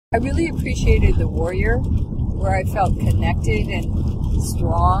I really appreciated the warrior, where I felt connected and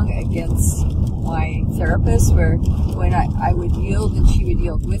strong against my therapist, where when I would yield and she would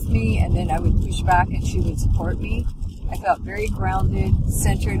yield with me, and then I would push back and she would support me. I felt very grounded,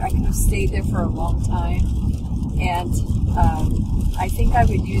 centered. I could have stayed there for a long time. And I think I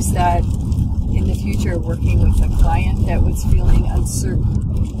would use that in the future working with a client that was feeling uncertain,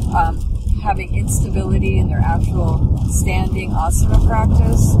 having instability in their actual standing asana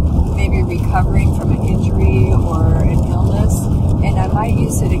practice, maybe recovering from an injury or an illness. And I might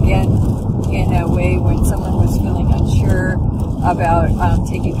use it again in a way when someone was feeling unsure about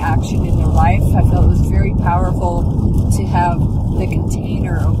taking action in their life. I felt it was very powerful to have the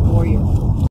container of warrior.